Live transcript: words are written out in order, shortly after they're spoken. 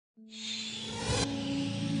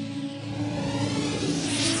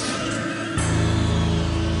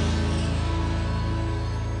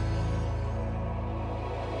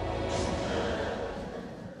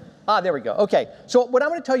There we go. Okay, so what I'm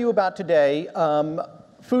going to tell you about today,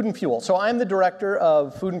 food and fuel. So I'm the director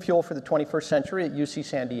of food and fuel for the 21st century at UC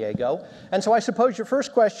San Diego. And so I suppose your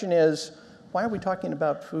first question is, why are we talking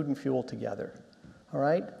about food and fuel together? All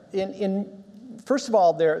right? First of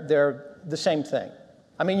all, they're the same thing.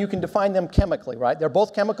 I mean, you can define them chemically, right? They're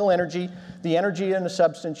both chemical energy, the energy in a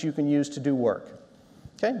substance you can use to do work.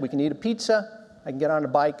 Okay, we can eat a pizza, I can get on a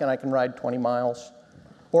bike and I can ride 20 miles,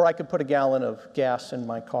 or I could put a gallon of gas in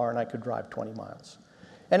my car and I could drive 20 miles.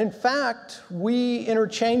 And in fact, we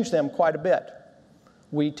interchange them quite a bit.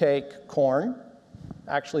 We take corn,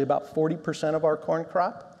 actually about 40% of our corn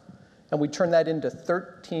crop, and we turn that into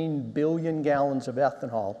 13 billion gallons of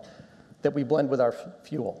ethanol that we blend with our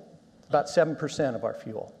fuel. About 7% of our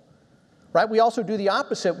fuel. Right? We also do the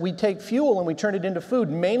opposite. We take fuel and we turn it into food.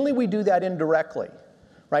 Mainly we do that indirectly.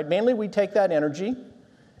 Right? Mainly we take that energy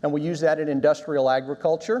and we use that in industrial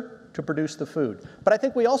agriculture to produce the food. But I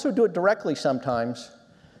think we also do it directly sometimes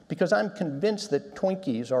because I'm convinced that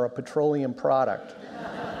Twinkies are a petroleum product.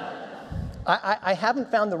 I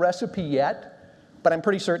haven't found the recipe yet, but I'm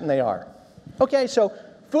pretty certain they are. Okay, so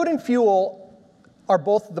food and fuel are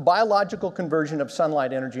both the biological conversion of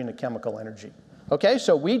sunlight energy into chemical energy. Okay,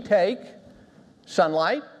 so we take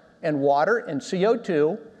sunlight and water and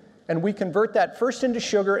CO2, and we convert that first into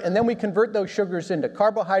sugar, and then we convert those sugars into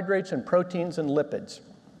carbohydrates and proteins and lipids.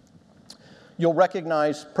 You'll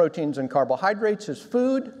recognize proteins and carbohydrates as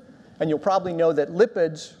food, and you'll probably know that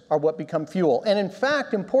lipids are what become fuel. And in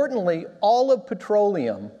fact, importantly, all of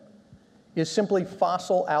petroleum is simply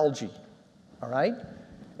fossil algae, all right?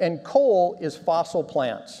 And coal is fossil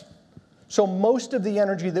plants. So most of the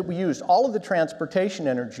energy that we use, all of the transportation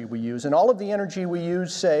energy we use, and all of the energy we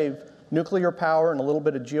use save nuclear power and a little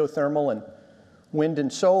bit of geothermal and wind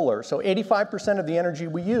and solar. So 85% of the energy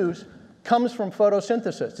we use comes from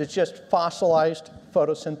photosynthesis. It's just fossilized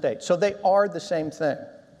photosynthate. So they are the same thing.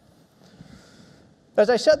 As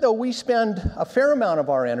I said, though, we spend a fair amount of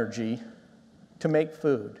our energy to make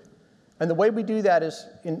food. And the way we do that is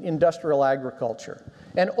in industrial agriculture.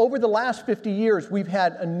 And over the last 50 years, we've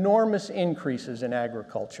had enormous increases in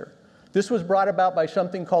agriculture. This was brought about by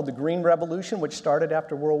something called the Green Revolution, which started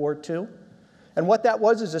after World War II. And what that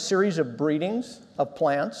was is a series of breedings of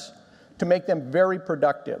plants to make them very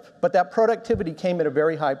productive. But that productivity came at a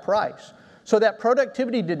very high price. So that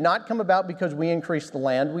productivity did not come about because we increased the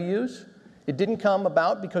land we use. It didn't come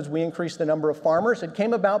about because we increased the number of farmers. It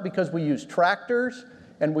came about because we used tractors,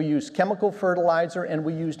 and we used chemical fertilizer, and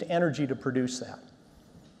we used energy to produce that.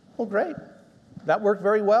 Well, great. That worked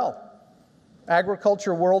very well.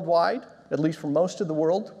 Agriculture worldwide, at least for most of the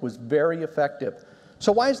world, was very effective.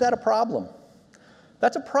 So why is that a problem?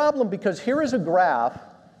 That's a problem because here is a graph,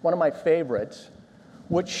 one of my favorites,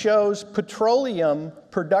 which shows petroleum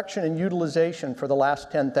production and utilization for the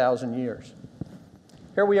last 10,000 years.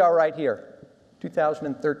 Here we are right here,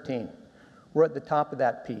 2013. We're at the top of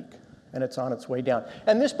that peak, and it's on its way down.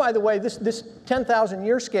 And this, by the way, this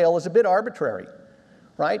 10,000-year scale is a bit arbitrary.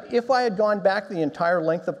 Right? If I had gone back the entire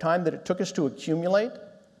length of time that it took us to accumulate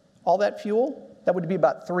all that fuel, that would be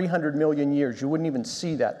about 300 million years. You wouldn't even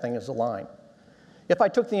see that thing as a line. If I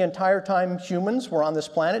took the entire time humans were on this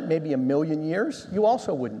planet, maybe 1,000,000 years, you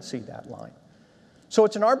also wouldn't see that line. So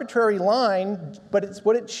it's an arbitrary line, but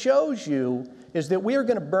what it shows you is that we are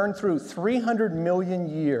going to burn through 300 million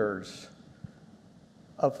years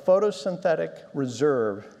of photosynthetic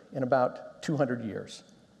reserve in about 200 years.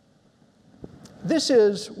 This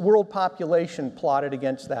is world population plotted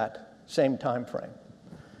against that same time frame.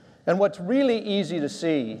 And what's really easy to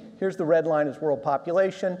see, here's the red line is world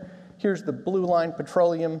population, here's the blue line,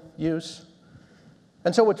 petroleum use.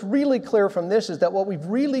 And so what's really clear from this is that what we've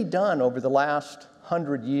really done over the last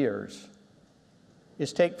 100 years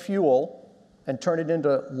is take fuel and turn it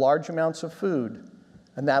into large amounts of food,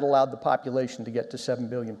 and that allowed the population to get to 7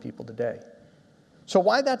 billion people today. So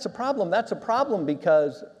why that's a problem? That's a problem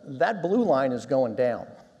because that blue line is going down.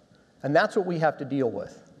 And that's what we have to deal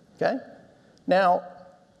with, okay? Now,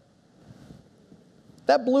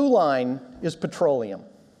 that blue line is petroleum.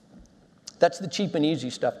 That's the cheap and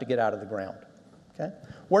easy stuff to get out of the ground, okay?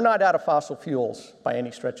 We're not out of fossil fuels by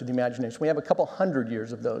any stretch of the imagination. We have a couple hundred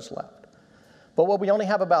years of those left. But what we only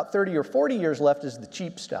have about 30 or 40 years left is the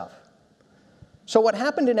cheap stuff. So what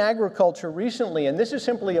happened in agriculture recently, and this is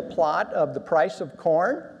simply a plot of the price of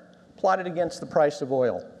corn plotted against the price of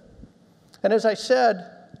oil. And as I said,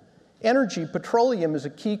 energy, petroleum, is a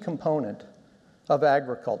key component of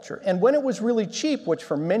agriculture. And when it was really cheap, which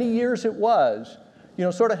for many years it was, you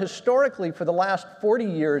know, sort of historically for the last 40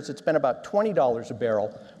 years, it's been about $20 a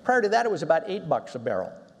barrel. Prior to that, it was about $8 a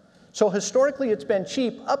barrel. So historically, it's been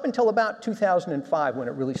cheap up until about 2005 when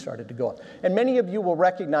it really started to go up. And many of you will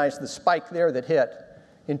recognize the spike there that hit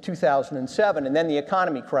in 2007, and then the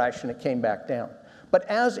economy crashed and it came back down. But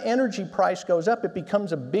as energy price goes up, it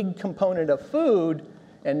becomes a big component of food,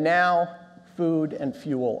 and now food and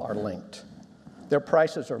fuel are linked. Their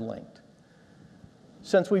prices are linked.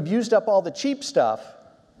 Since we've used up all the cheap stuff,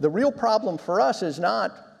 the real problem for us is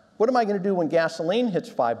not, what am I going to do when gasoline hits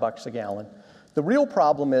 $5 a gallon? The real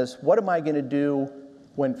problem is, what am I going to do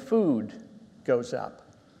when food goes up?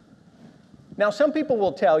 Now, some people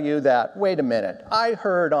will tell you that, wait a minute, I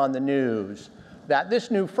heard on the news that this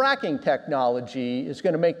new fracking technology is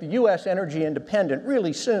going to make the US energy independent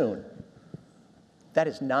really soon. That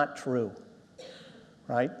is not true,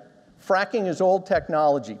 right? Fracking is old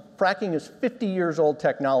technology. Fracking is 50 years old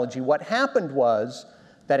technology. What happened was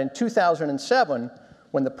that in 2007,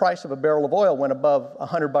 when the price of a barrel of oil went above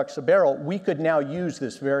 $100 a barrel, we could now use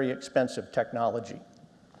this very expensive technology.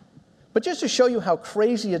 But just to show you how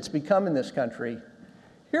crazy it's become in this country,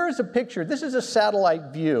 here's a picture. This is a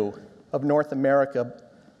satellite view of North America,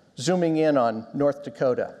 zooming in on North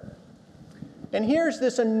Dakota. And here's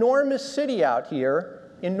this enormous city out here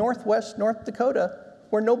in northwest North Dakota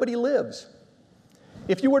where nobody lives.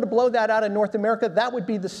 If you were to blow that out in North America, that would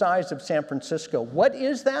be the size of San Francisco. What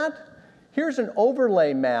is that? Here's an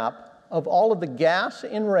overlay map of all of the gas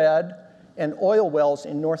in red and oil wells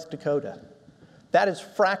in North Dakota. That is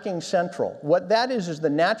fracking central. What that is the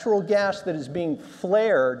natural gas that is being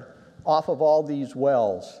flared off of all these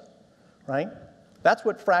wells, right? That's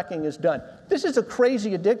what fracking has done. This is a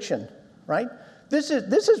crazy addiction, right? This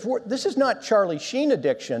is not Charlie Sheen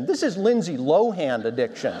addiction. This is Lindsay Lohan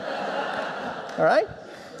addiction, all right?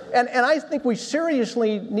 And I think we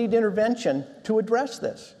seriously need intervention to address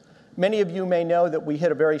this. Many of you may know that we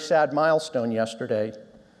hit a very sad milestone yesterday,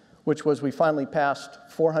 which was we finally passed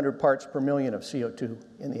 400 parts per million of CO2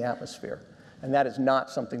 in the atmosphere. And that is not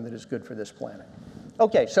something that is good for this planet.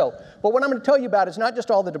 Okay, but what I'm going to tell you about is not just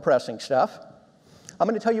all the depressing stuff. I'm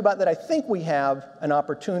going to tell you about that I think we have an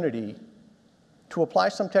opportunity to apply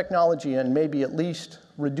some technology and maybe at least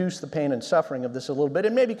reduce the pain and suffering of this a little bit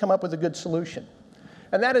and maybe come up with a good solution.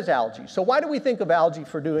 And that is algae. So why do we think of algae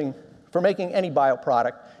for making any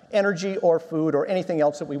bioproduct, energy or food or anything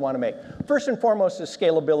else that we want to make? First and foremost is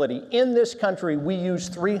scalability. In this country, we use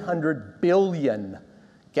 300 billion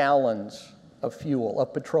gallons of fuel,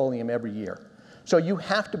 of petroleum every year. So you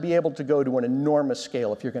have to be able to go to an enormous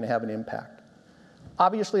scale if you're going to have an impact.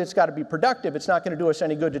 Obviously, it's got to be productive. It's not going to do us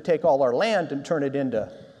any good to take all our land and turn it into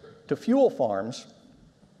fuel farms.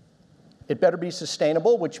 It better be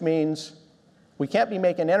sustainable, which means we can't be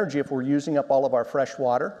making energy if we're using up all of our fresh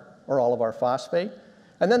water or all of our phosphate.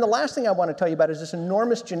 And then the last thing I want to tell you about is this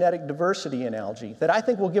enormous genetic diversity in algae that I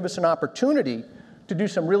think will give us an opportunity to do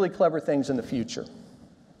some really clever things in the future.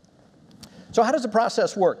 So how does the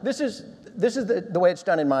process work? This is the way it's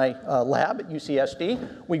done in my lab at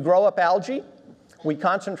UCSD. We grow up algae. We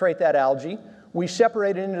concentrate that algae. We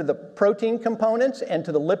separate it into the protein components and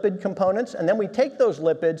to the lipid components, and then we take those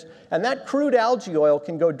lipids, and that crude algae oil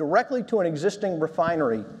can go directly to an existing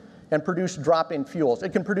refinery and produce drop-in fuels. It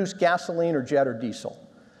can produce gasoline or jet or diesel.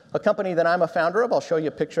 A company that I'm a founder of, I'll show you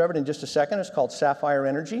a picture of it in just a second, is called Sapphire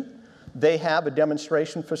Energy. They have a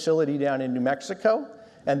demonstration facility down in New Mexico,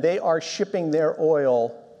 and they are shipping their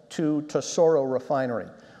oil to Tesoro Refinery.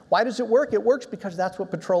 Why does it work? It works because that's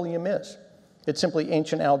what petroleum is. It's simply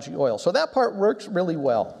ancient algae oil. So that part works really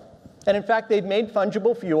well. And in fact, they've made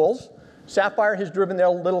fungible fuels. Sapphire has driven their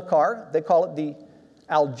little car. They call it the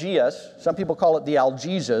Algaeus. Some people call it the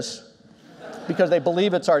Algesus because they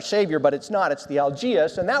believe it's our savior, but it's not. It's the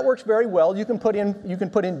Algaeus, and that works very well. You can put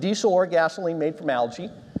in diesel or gasoline made from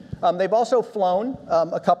algae. They've also flown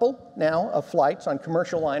a couple now of flights on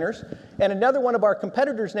commercial liners. And another one of our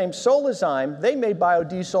competitors named Solazyme, they made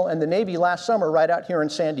biodiesel, and the Navy last summer right out here in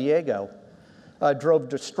San Diego drove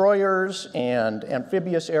destroyers and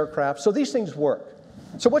amphibious aircraft. So these things work.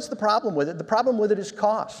 So what's the problem with it? The problem with it is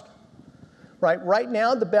cost. Right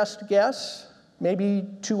now, the best guess, maybe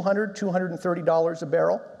 $200, $230 a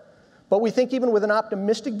barrel. But we think even with an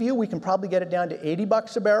optimistic view, we can probably get it down to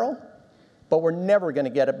 $80 a barrel. But we're never going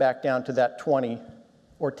to get it back down to that $20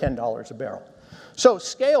 or $10 a barrel. So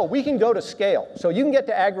scale, we can go to scale. So you can get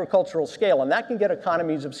to agricultural scale, and that can get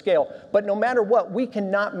economies of scale. But no matter what, we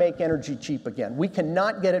cannot make energy cheap again. We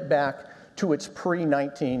cannot get it back to its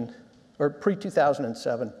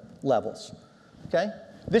pre-2007 levels. Okay?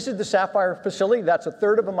 This is the Sapphire facility. That's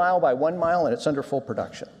 1/3 of a mile by 1 mile, and it's under full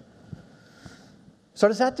production. So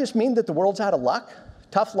does that just mean that the world's out of luck?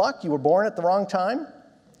 Tough luck? You were born at the wrong time?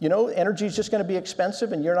 You know, energy is just going to be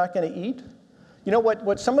expensive and you're not going to eat? You know,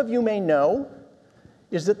 what some of you may know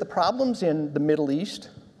is that the problems in the Middle East,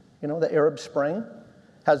 you know, the Arab Spring,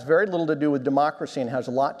 has very little to do with democracy and has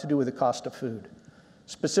a lot to do with the cost of food.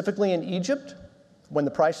 Specifically in Egypt, when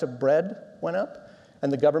the price of bread went up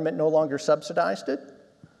and the government no longer subsidized it,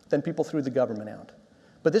 then people threw the government out.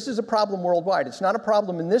 But this is a problem worldwide. It's not a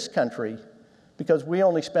problem in this country because we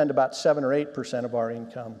only spend about 7 or 8% of our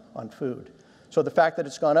income on food. So the fact that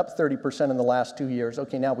it's gone up 30% in the last 2 years,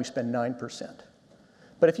 okay, now we spend 9%.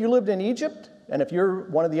 But if you lived in Egypt, and if you're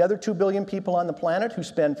one of the other 2 billion people on the planet who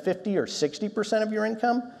spend 50 or 60% of your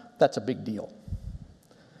income, that's a big deal.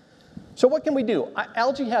 So what can we do?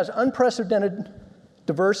 Algae has unprecedented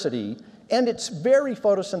diversity, and it's very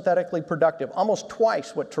photosynthetically productive, almost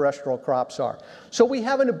twice what terrestrial crops are. So we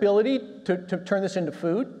have an ability to turn this into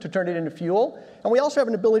food, to turn it into fuel, and we also have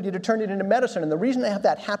an ability to turn it into medicine. And the reason I have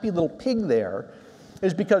that happy little pig there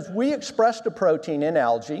is because we expressed a protein in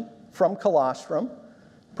algae from colostrum.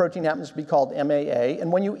 Protein happens to be called MAA, and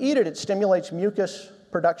when you eat it, it stimulates mucus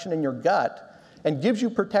production in your gut and gives you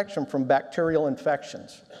protection from bacterial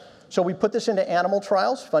infections. So we put this into animal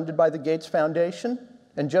trials funded by the Gates Foundation,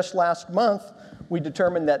 and just last month, we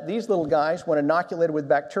determined that these little guys, when inoculated with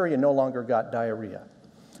bacteria, no longer got diarrhea.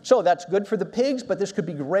 So that's good for the pigs, but this could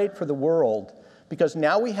be great for the world, because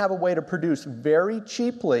now we have a way to produce very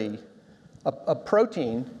cheaply a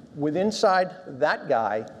protein with inside that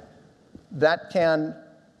guy that can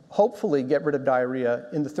hopefully get rid of diarrhea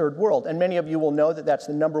in the third world. And many of you will know that that's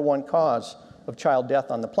the #1 cause of child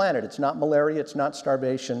death on the planet. It's not malaria, it's not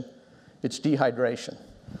starvation, it's dehydration.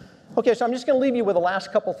 Okay, so I'm just going to leave you with the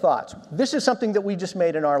last couple thoughts. This is something that we just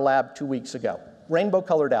made in our lab 2 weeks ago,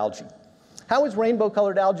 rainbow-colored algae. How is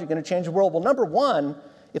rainbow-colored algae going to change the world? Well, #1,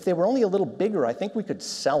 if they were only a little bigger, I think we could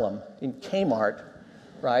sell them in Kmart,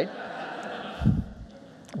 right?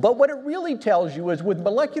 But what it really tells you is with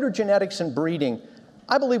molecular genetics and breeding,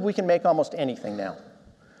 I believe we can make almost anything now,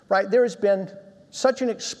 right? There has been such an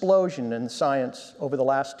explosion in science over the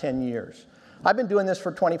last 10 years. I've been doing this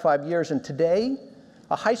for 25 years, and today,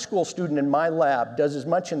 a high school student in my lab does as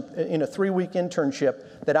much in a 3-week internship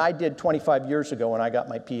that I did 25 years ago when I got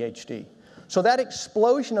my PhD. So that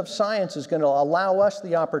explosion of science is going to allow us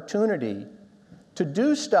the opportunity to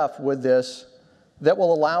do stuff with this that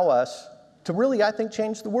will allow us to really, I think,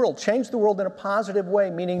 change the world in a positive way,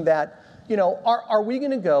 meaning that, you know, are we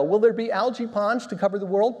going to go, will there be algae ponds to cover the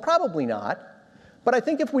world? Probably not. But I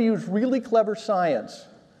think if we use really clever science,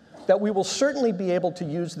 that we will certainly be able to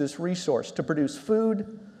use this resource to produce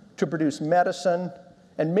food, to produce medicine,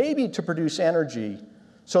 and maybe to produce energy,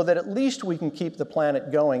 so that at least we can keep the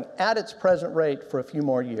planet going at its present rate for a few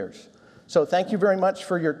more years. So thank you very much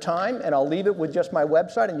for your time, and I'll leave it with just my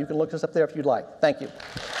website, and you can look us up there if you'd like. Thank you.